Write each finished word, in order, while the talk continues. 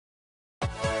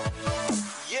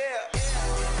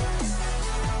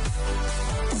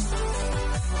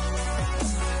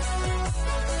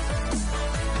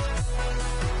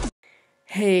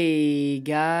Hey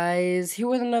guys, here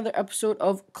with another episode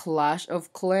of Clash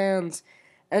of Clans.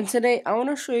 And today I want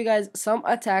to show you guys some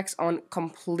attacks on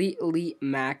completely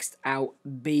maxed out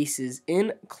bases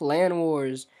in Clan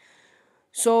Wars.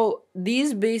 So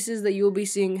these bases that you'll be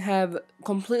seeing have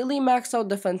completely maxed out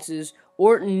defenses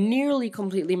or nearly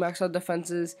completely maxed out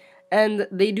defenses, and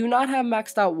they do not have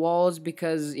maxed out walls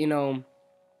because,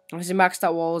 obviously maxed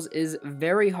out walls is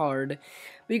very hard.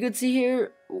 But you can see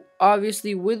here,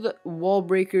 obviously with wall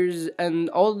breakers and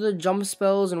all the jump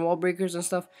spells and wall breakers and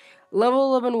stuff,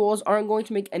 level 11 walls aren't going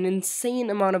to make an insane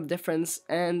amount of difference.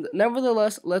 And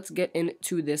nevertheless, let's get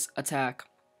into this attack.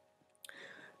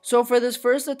 So for this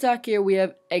first attack here, we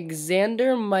have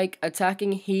Xander Mike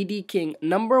attacking Haiti King,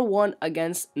 number 1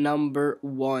 against number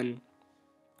 1.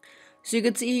 So you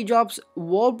can see he drops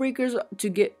wall breakers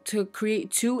to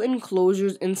create 2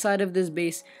 enclosures inside of this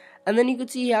base, and then you can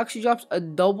see he actually drops a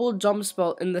double jump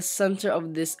spell in the center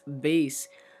of this base.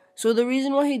 So the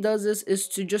reason why he does this is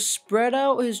to just spread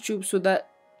out his troops so that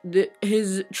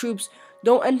his troops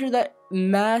don't enter that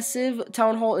massive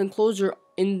town hall enclosure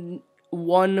in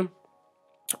one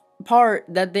part,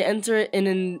 that they enter it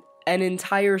in an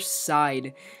entire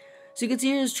side. So you can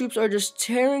see his troops are just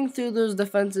tearing through those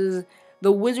defenses.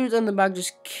 The wizards in the back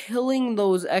just killing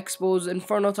those expos,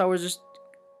 inferno towers, just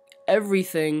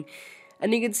everything.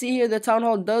 And you can see here the town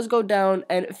hall does go down,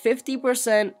 and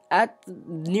 50% at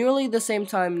nearly the same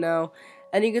time now.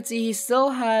 And you can see he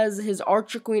still has his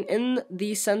archer queen in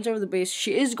the center of the base.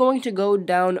 She is going to go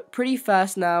down pretty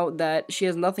fast now that she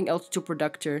has nothing else to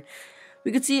protect her.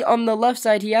 We can see on the left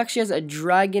side he actually has a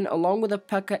dragon along with a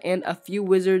P.E.K.K.A. and a few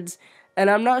wizards. And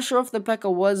I'm not sure if the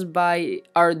P.E.K.K.A. was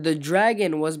the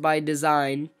dragon was by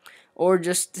design, or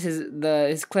just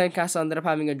his clan castle ended up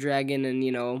having a dragon, and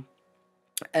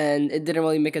it didn't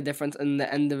really make a difference in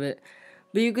the end of it.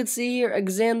 But you could see here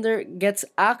Xander gets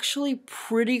actually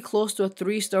pretty close to a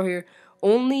 3-star here.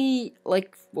 Only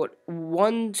like what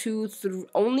 1, 2, 3,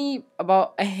 only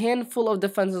about a handful of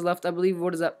defenses left. I believe,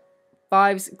 what is that?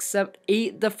 5, 6, 7,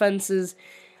 8 defenses.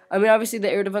 I mean, obviously the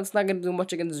air defense is not going to do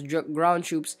much against ground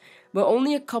troops, but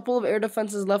only a couple of air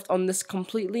defenses left on this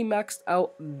completely maxed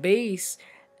out base.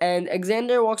 And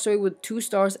Xander walks away with 2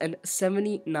 stars and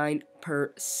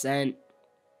 79%.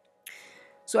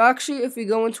 So actually, if we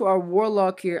go into our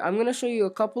warlock here, I'm going to show you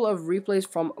a couple of replays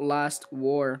from last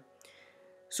war.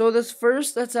 So this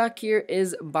first attack here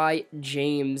is by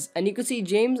James, and you can see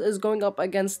James is going up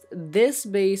against this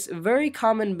base, very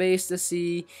common base to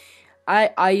see.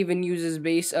 I even use this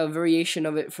base, a variation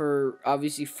of it for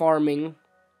obviously farming,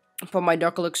 for my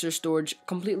Dark Elixir storage,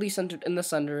 completely centered in the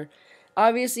center.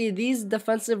 Obviously, these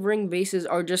defensive ring bases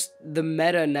are just the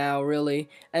meta now, really,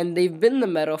 and they've been the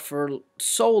meta for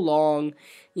so long.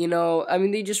 I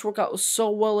mean, they just work out so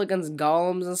well against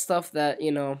golems and stuff that,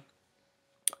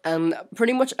 and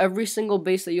pretty much every single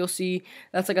base that you'll see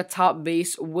that's like a top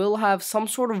base will have some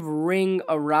sort of ring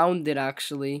around it,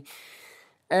 actually.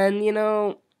 And,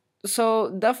 so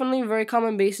definitely very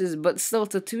common bases, but still,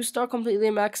 it's a 2-star completely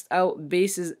maxed out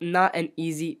base is not an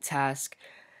easy task.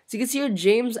 So you can see here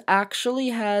James actually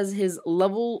has his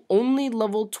only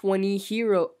level 20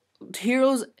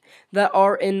 heroes that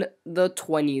are in the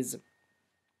 20s.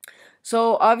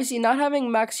 So obviously, not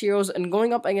having max heroes and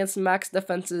going up against max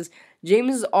defenses,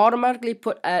 James is automatically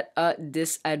put at a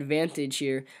disadvantage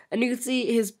here. And you can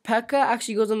see his P.E.K.K.A.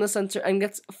 actually goes in the center and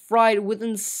gets fried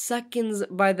within seconds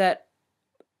by that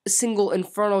single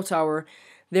inferno tower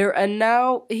there. And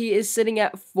now he is sitting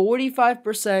at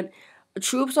 45%.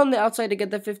 Troops on the outside to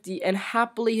get the 50, and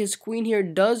happily his queen here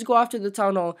does go after the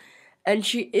town hall, and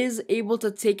she is able to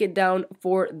take it down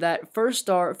for that 1st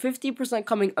star, 50%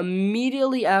 coming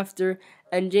immediately after,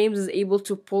 and James is able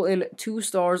to pull in 2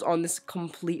 stars on this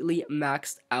completely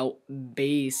maxed out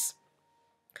base.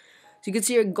 So you can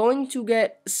see you're going to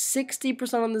get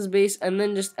 60% on this base and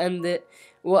then just end it.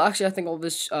 Well, actually, I think all of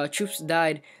his troops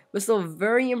died, but still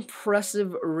very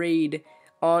impressive raid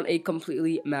on a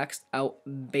completely maxed out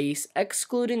base,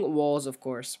 excluding walls, of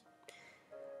course.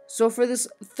 So for this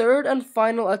third and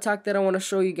final attack that I want to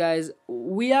show you guys,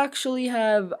 we actually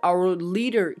have our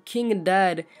leader, King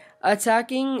Dad,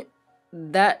 attacking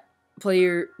that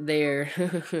player there.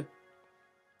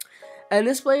 And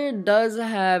this player does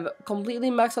have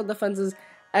completely maxed out defenses,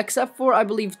 except for, I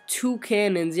believe, 2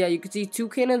 cannons. Yeah, you can see 2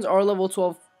 cannons are level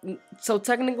 12. So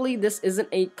technically, this isn't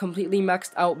a completely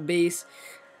maxed out base,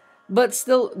 but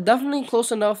still definitely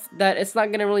close enough that it's not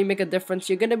going to really make a difference.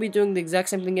 You're going to be doing the exact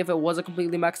same thing if it was a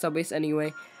completely maxed out base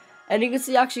anyway. And you can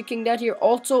see actually King Dad here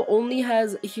also only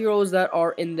has heroes that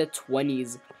are in the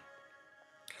 20s.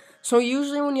 So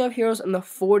usually when you have heroes in the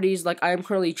 40s, like I am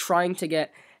currently trying to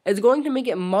get, it's going to make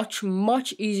it much,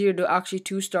 much easier to actually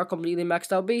 2-star completely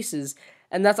maxed out bases.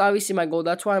 And that's obviously my goal.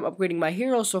 That's why I'm upgrading my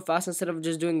heroes so fast instead of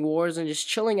just doing wars and just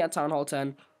chilling at Town Hall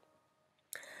 10.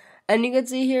 And you can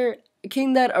see here,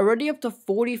 King Dad already up to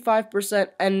 45%.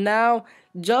 And now,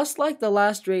 just like the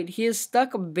last raid, he is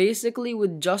stuck basically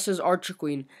with just his Archer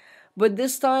Queen. But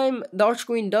this time, the Archer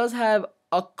Queen does have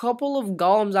a couple of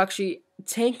golems actually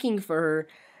tanking for her.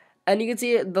 And you can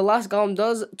see the last golem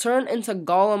does turn into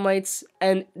golemites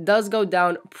and does go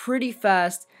down pretty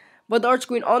fast. But the Archer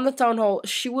Queen on the Town Hall,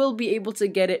 she will be able to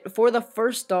get it for the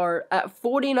first star at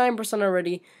 49%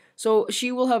 already. So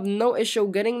she will have no issue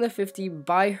getting the 50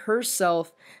 by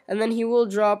herself. And then he will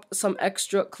drop some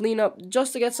extra cleanup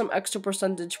just to get some extra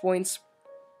percentage points.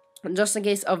 Just in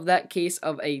case of that case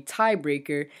of a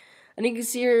tiebreaker. And you can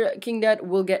see here, King Dad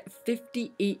will get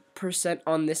 58%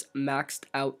 on this maxed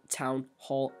out Town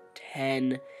Hall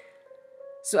 10.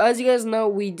 So as you guys know,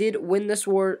 we did win this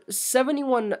war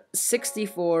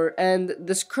 71-64, and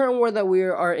this current war that we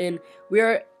are in, we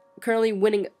are currently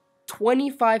winning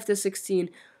 25-16.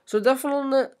 So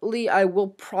definitely I will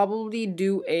probably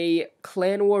do a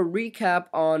clan war recap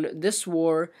on this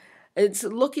war. It's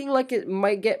looking like it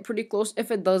might get pretty close.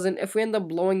 If it doesn't, if we end up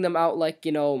blowing them out like,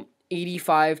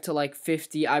 85 to like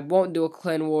 50, I won't do a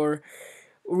clan war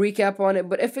recap on it.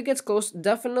 But if it gets close,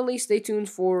 definitely stay tuned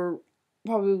for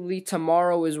probably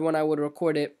tomorrow is when I would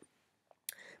record it.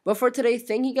 But for today,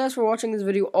 thank you guys for watching this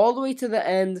video all the way to the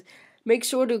end. Make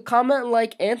sure to comment,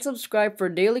 like, and subscribe for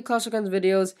daily Clash of Clans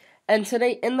videos. And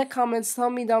today, in the comments, tell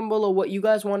me down below what you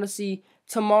guys want to see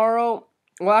tomorrow.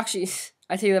 Well, actually,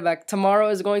 I take that back. Tomorrow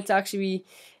is going to actually be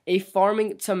a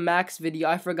farming to max video.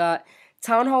 I forgot.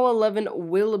 Town Hall 11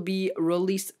 will be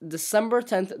released December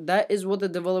 10th. That is what the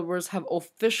developers have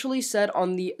officially said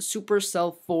on the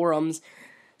Supercell forums.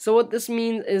 So what this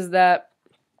means is that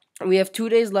we have 2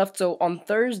 days left. So on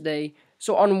Thursday,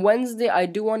 so on Wednesday, I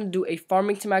do want to do a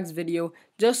farming to max video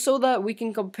just so that we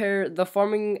can compare the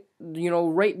farming,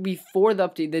 right before the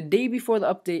update, the day before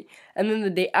the update, and then the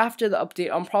day after the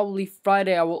update. On probably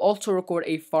Friday, I will also record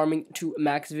a farming to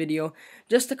max video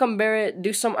just to compare it,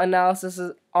 do some analysis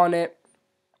on it,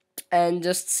 and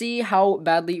just see how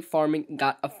badly farming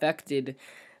got affected.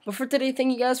 But for today,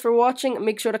 thank you guys for watching.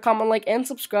 Make sure to comment, like, and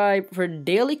subscribe for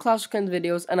daily Clash of Clans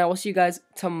videos, and I will see you guys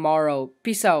tomorrow.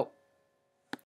 Peace out.